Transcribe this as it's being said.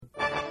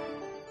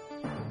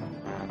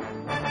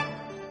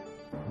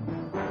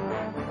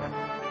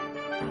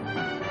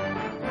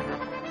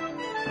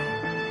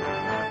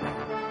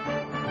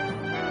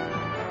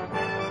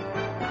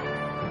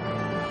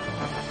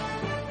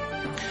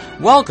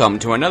Welcome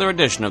to another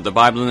edition of the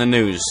Bible in the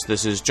News.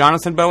 This is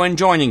Jonathan Bowen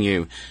joining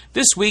you.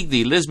 This week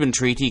the Lisbon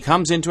Treaty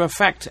comes into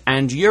effect,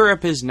 and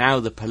Europe is now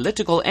the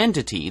political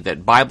entity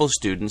that Bible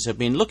students have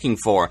been looking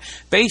for,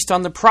 based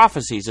on the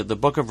prophecies of the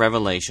book of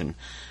Revelation.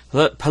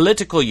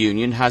 Political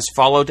union has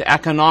followed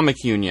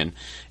economic union.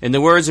 In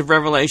the words of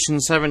Revelation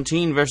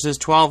 17, verses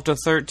 12 to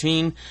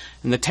 13,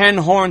 "And the 10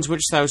 horns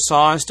which thou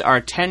sawest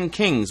are 10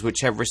 kings, which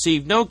have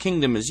received no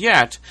kingdom as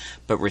yet,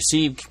 but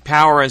receive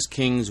power as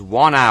kings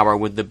 1 hour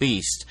with the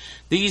beast.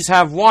 These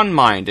have one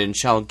mind, and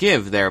shall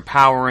give their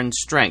power and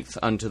strength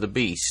unto the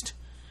beast."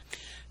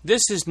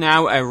 This is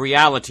now a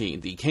reality.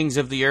 The kings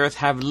of the earth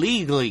have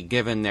legally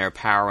given their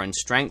power and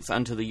strength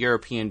unto the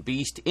European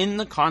beast in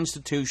the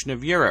Constitution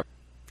of Europe.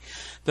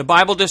 The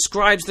Bible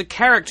describes the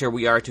character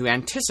we are to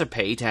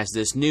anticipate as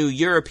this new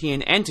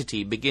European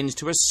entity begins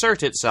to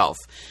assert itself.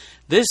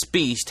 This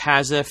beast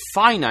has a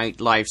finite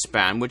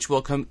lifespan which will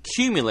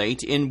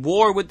accumulate in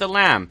war with the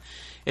Lamb.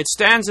 It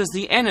stands as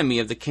the enemy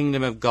of the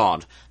kingdom of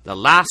God, the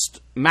last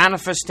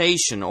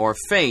manifestation or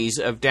phase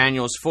of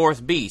Daniel's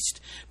fourth beast,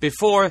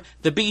 before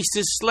the beast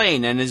is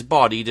slain and his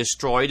body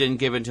destroyed and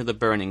given to the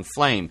burning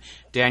flame.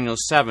 Daniel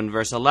 7,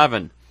 verse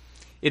 11.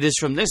 It is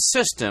from this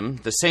system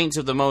the saints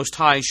of the Most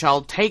High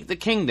shall take the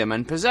kingdom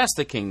and possess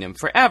the kingdom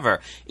forever,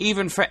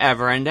 even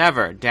forever and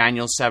ever.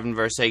 Daniel 7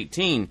 verse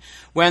 18.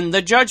 When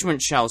the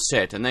judgment shall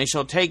sit, and they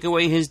shall take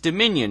away his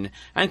dominion,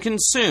 and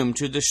consume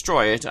to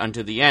destroy it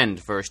unto the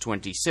end. Verse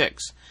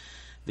 26.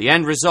 The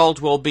end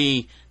result will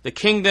be the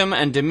kingdom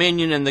and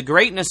dominion and the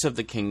greatness of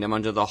the kingdom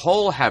unto the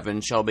whole heaven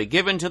shall be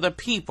given to the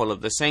people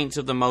of the saints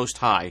of the Most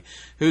High,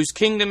 whose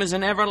kingdom is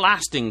an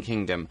everlasting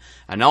kingdom,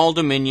 and all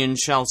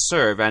dominions shall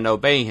serve and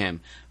obey him.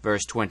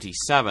 Verse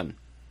 27.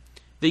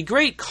 The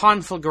great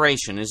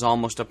conflagration is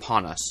almost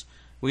upon us.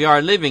 We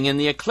are living in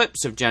the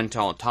eclipse of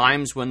Gentile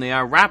times when they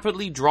are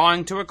rapidly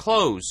drawing to a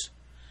close.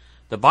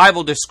 The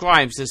Bible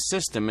describes this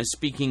system as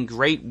speaking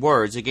great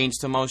words against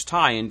the Most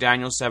High in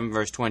Daniel 7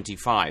 verse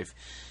 25.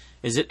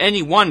 Is it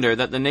any wonder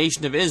that the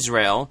nation of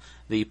Israel,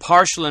 the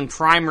partial and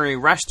primary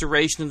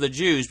restoration of the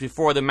Jews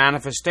before the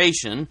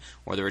manifestation,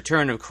 or the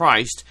return of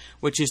Christ,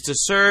 which is to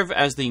serve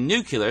as the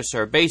nucleus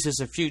or basis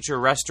of future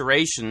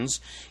restorations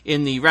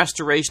in the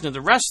restoration of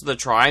the rest of the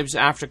tribes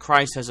after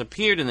Christ has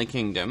appeared in the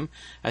kingdom,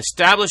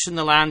 established in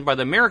the land by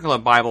the miracle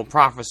of Bible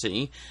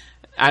prophecy,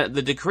 at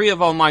the decree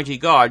of Almighty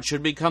God,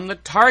 should become the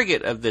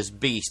target of this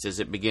beast as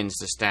it begins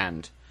to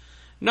stand?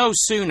 No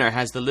sooner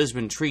has the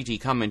Lisbon Treaty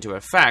come into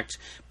effect,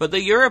 but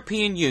the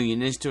European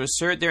Union is to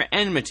assert their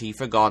enmity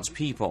for God's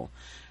people.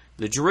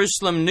 The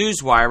Jerusalem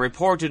Newswire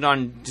reported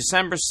on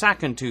December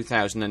 2nd,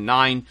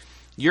 2009,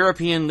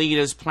 European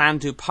leaders plan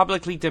to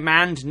publicly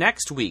demand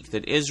next week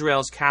that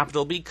Israel's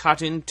capital be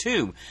cut in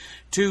two,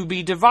 to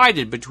be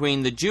divided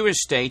between the Jewish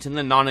state and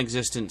the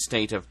non-existent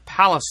state of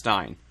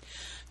Palestine.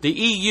 The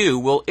EU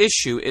will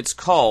issue its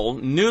call,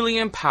 newly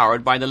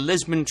empowered by the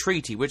Lisbon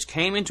Treaty, which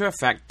came into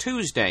effect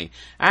Tuesday,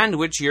 and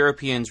which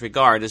Europeans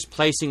regard as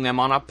placing them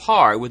on a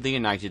par with the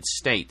United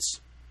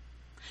States.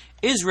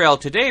 Israel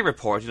Today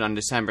reported on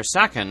December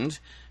 2nd,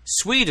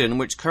 Sweden,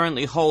 which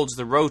currently holds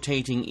the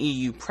rotating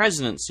EU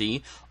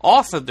presidency,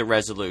 authored the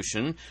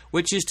resolution,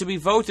 which is to be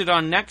voted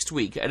on next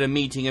week at a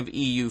meeting of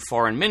EU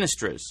foreign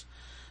ministers.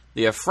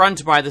 The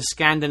affront by the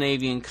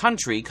Scandinavian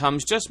country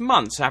comes just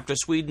months after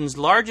Sweden's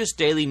largest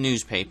daily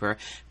newspaper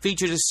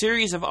featured a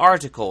series of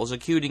articles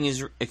accusing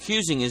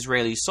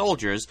Israeli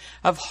soldiers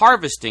of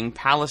harvesting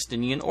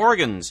Palestinian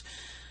organs.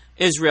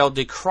 Israel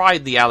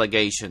decried the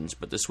allegations,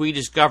 but the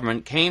Swedish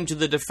government came to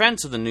the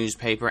defense of the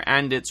newspaper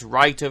and its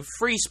right of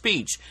free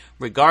speech,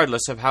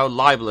 regardless of how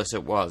libelous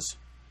it was.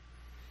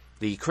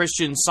 The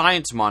Christian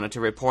Science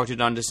Monitor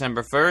reported on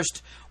December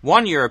 1st,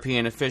 one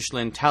European official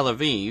in Tel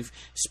Aviv,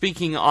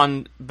 speaking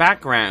on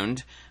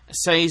background,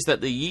 says that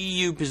the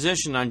EU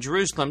position on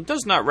Jerusalem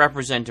does not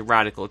represent a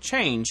radical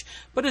change,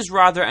 but is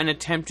rather an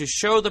attempt to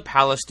show the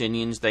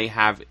Palestinians they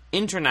have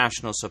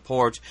international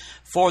support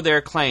for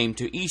their claim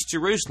to East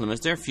Jerusalem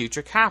as their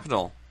future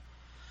capital.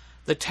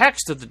 The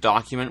text of the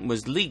document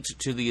was leaked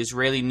to the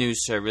Israeli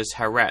news service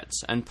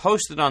Haaretz and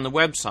posted on the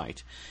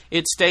website.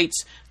 It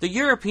states, "The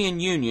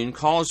European Union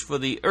calls for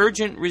the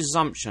urgent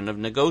resumption of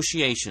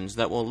negotiations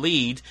that will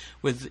lead,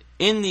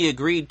 within the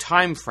agreed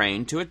time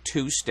frame, to a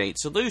two-state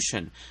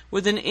solution,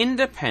 with an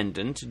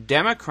independent,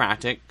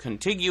 democratic,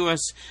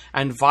 contiguous,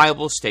 and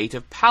viable state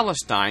of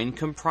Palestine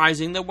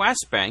comprising the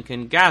West Bank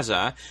and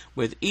Gaza,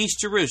 with East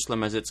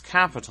Jerusalem as its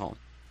capital."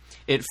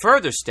 It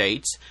further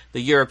states,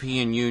 the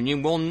European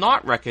Union will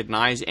not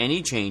recognize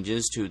any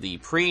changes to the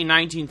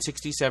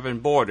pre-1967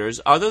 borders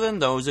other than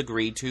those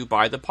agreed to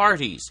by the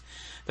parties.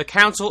 The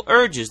Council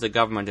urges the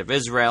government of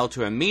Israel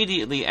to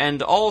immediately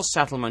end all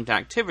settlement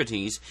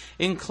activities,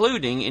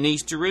 including in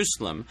East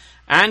Jerusalem,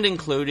 and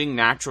including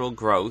natural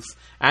growth,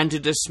 and to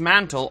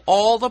dismantle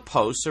all the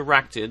posts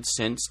erected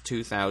since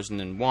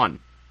 2001.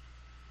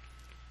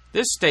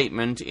 This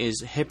statement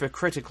is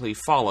hypocritically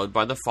followed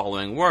by the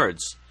following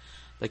words.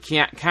 The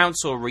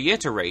Council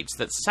reiterates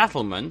that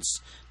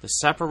settlements, the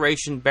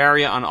separation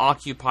barrier on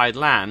occupied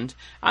land,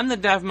 and the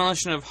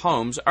demolition of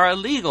homes are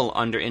illegal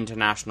under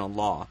international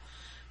law,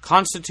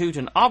 constitute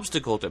an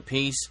obstacle to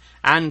peace,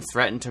 and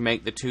threaten to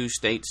make the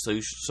two-state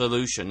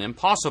solution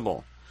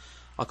impossible.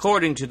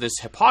 According to this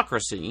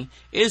hypocrisy,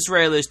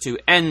 Israel is to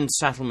end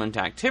settlement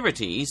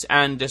activities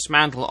and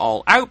dismantle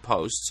all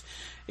outposts,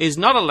 is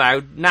not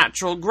allowed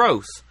natural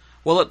growth,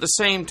 while at the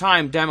same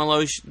time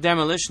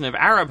demolition of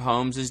Arab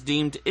homes is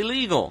deemed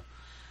illegal.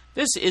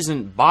 This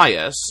isn't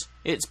bias,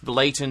 it's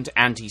blatant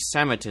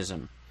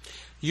anti-Semitism.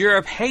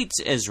 Europe hates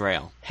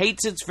Israel,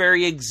 hates its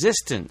very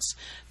existence.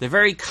 The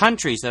very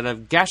countries that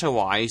have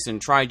ghettoized and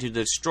tried to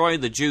destroy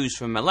the Jews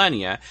for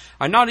millennia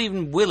are not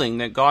even willing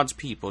that God's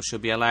people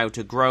should be allowed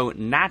to grow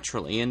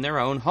naturally in their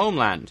own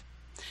homeland.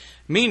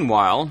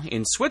 Meanwhile,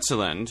 in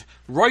Switzerland,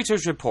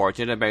 Reuters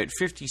reported about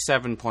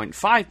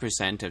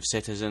 57.5% of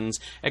citizens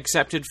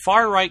accepted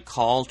far-right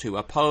call to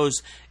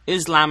oppose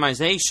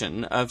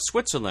Islamization of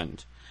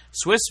Switzerland.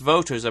 Swiss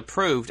voters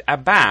approved a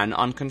ban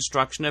on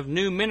construction of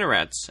new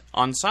minarets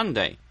on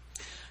Sunday.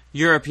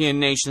 European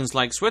nations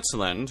like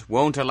Switzerland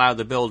won't allow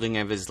the building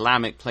of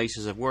Islamic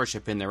places of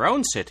worship in their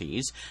own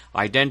cities,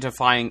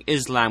 identifying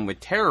Islam with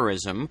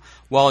terrorism,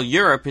 while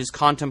Europe is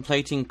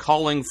contemplating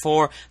calling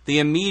for the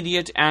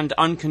immediate and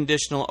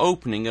unconditional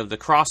opening of the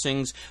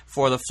crossings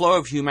for the flow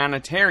of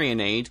humanitarian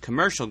aid,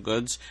 commercial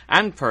goods,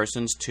 and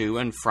persons to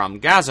and from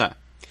Gaza.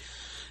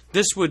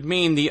 This would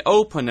mean the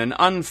open and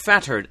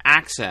unfettered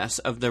access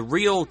of the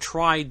real,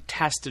 tried,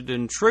 tested,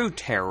 and true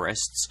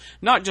terrorists,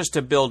 not just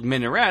to build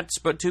minarets,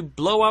 but to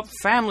blow up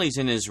families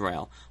in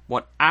Israel.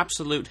 What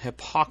absolute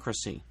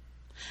hypocrisy.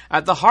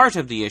 At the heart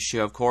of the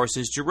issue, of course,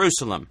 is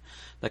Jerusalem.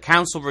 The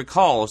Council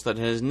recalls that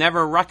it has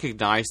never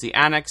recognized the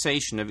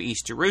annexation of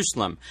East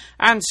Jerusalem,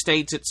 and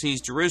states it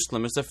sees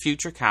Jerusalem as the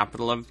future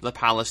capital of the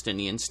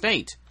Palestinian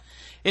state.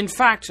 In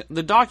fact,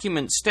 the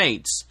document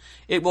states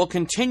it will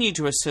continue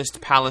to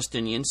assist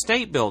Palestinian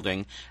state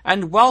building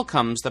and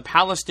welcomes the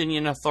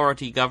Palestinian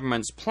Authority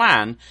government's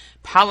plan,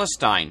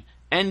 Palestine,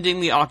 ending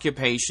the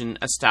occupation,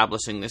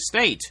 establishing the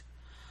state.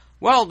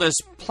 Well, this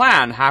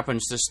plan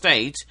happens to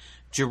state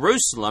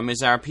Jerusalem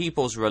is our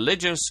people's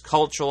religious,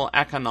 cultural,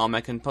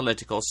 economic, and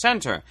political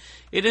center.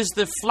 It is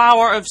the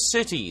flower of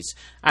cities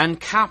and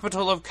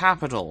capital of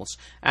capitals,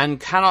 and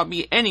cannot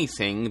be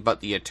anything but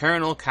the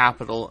eternal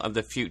capital of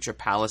the future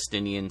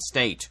Palestinian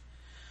state.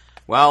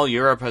 Well,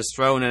 Europe has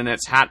thrown in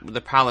its hat with the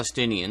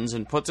Palestinians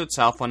and puts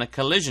itself on a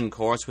collision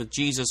course with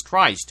Jesus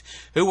Christ,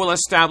 who will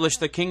establish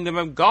the kingdom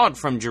of God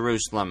from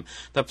Jerusalem,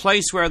 the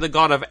place where the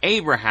God of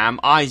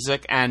Abraham,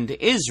 Isaac, and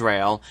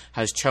Israel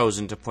has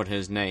chosen to put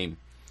his name.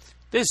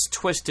 This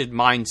twisted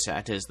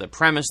mindset is the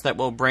premise that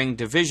will bring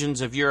divisions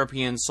of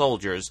European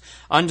soldiers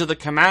under the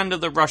command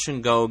of the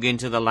Russian Gog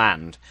into the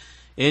land.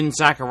 In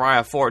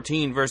Zechariah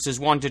 14,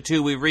 verses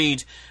 1-2, we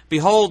read,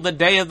 "Behold, the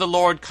day of the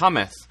Lord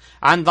cometh,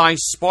 and thy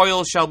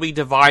spoil shall be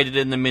divided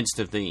in the midst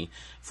of thee.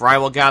 For I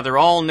will gather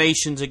all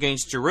nations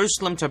against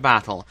Jerusalem to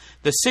battle.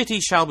 The city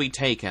shall be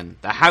taken,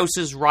 the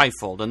houses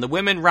rifled, and the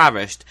women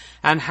ravished,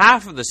 and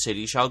half of the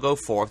city shall go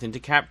forth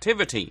into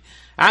captivity,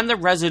 and the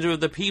residue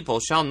of the people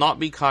shall not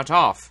be cut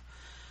off."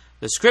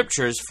 The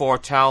Scriptures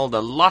foretell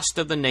the lust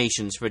of the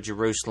nations for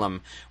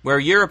Jerusalem, where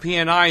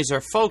European eyes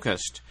are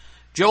focused.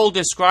 Joel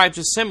describes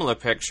a similar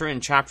picture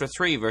in chapter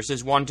 3,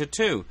 verses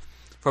 1-2.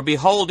 "For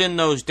behold, in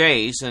those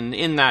days, and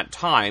in that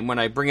time, when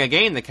I bring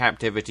again the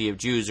captivity of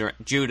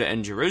Judah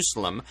and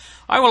Jerusalem,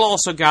 I will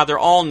also gather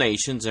all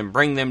nations, and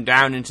bring them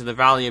down into the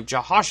valley of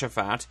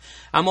Jehoshaphat,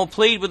 and will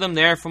plead with them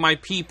there for my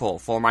people,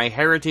 for my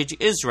heritage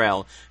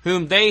Israel,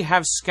 whom they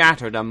have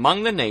scattered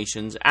among the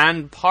nations,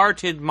 and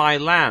parted my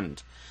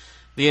land."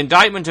 The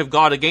indictment of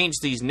God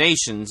against these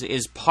nations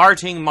is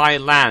parting my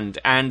land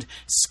and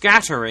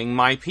scattering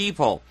my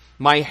people,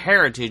 my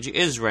heritage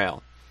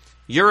Israel.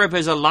 Europe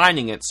is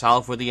aligning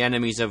itself with the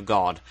enemies of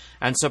God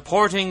and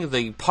supporting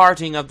the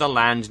parting of the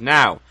land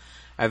now.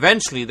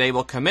 Eventually they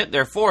will commit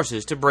their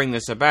forces to bring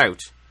this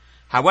about.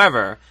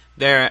 However,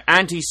 their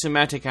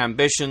anti-Semitic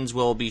ambitions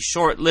will be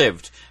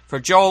short-lived, for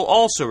Joel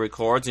also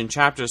records in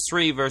chapter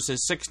 3,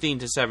 verses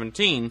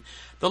 16-17,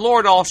 "The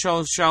Lord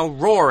also shall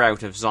roar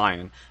out of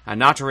Zion,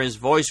 and utter his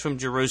voice from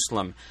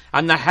Jerusalem,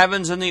 and the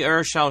heavens and the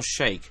earth shall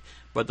shake.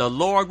 But the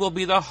Lord will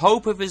be the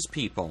hope of his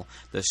people,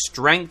 the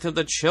strength of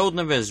the children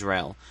of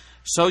Israel.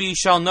 So ye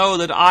shall know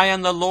that I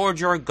am the Lord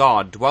your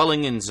God,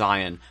 dwelling in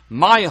Zion,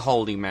 my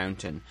holy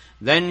mountain.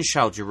 Then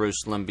shall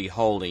Jerusalem be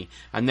holy,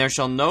 and there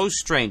shall no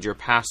stranger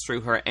pass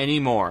through her any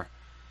more."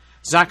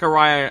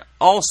 Zechariah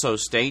also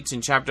states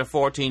in chapter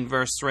 14,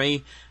 verse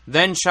 3,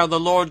 "Then shall the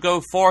Lord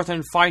go forth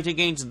and fight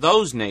against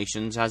those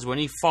nations as when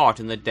he fought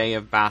in the day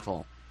of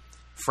battle."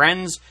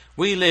 Friends,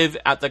 we live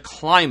at the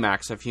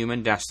climax of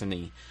human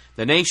destiny.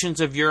 The nations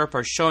of Europe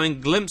are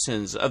showing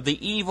glimpses of the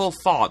evil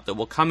thought that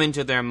will come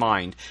into their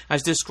mind,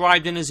 as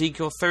described in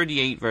Ezekiel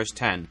 38, verse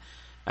 10.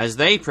 As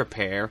they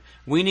prepare,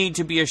 we need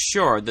to be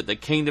assured that the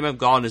kingdom of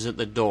God is at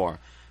the door.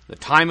 The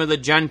time of the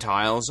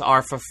Gentiles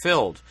are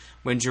fulfilled,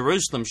 when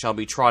Jerusalem shall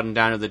be trodden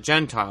down of the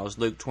Gentiles,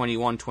 Luke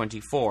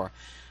 21:24.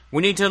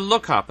 We need to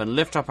look up and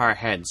lift up our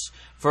heads,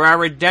 for our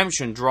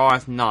redemption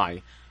draweth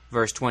nigh,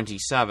 verse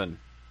 27.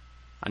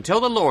 Until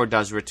the Lord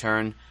does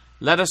return,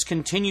 let us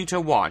continue to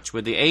watch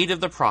with the aid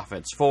of the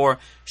prophets, for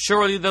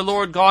surely the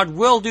Lord God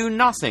will do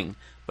nothing,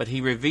 but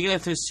he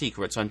revealeth his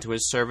secrets unto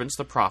his servants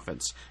the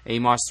prophets,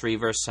 Amos 3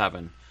 verse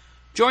 7.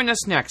 Join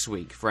us next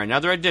week for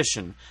another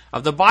edition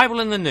of the Bible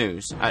in the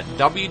News at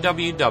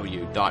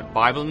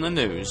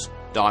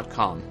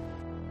www.bibleinthenews.com.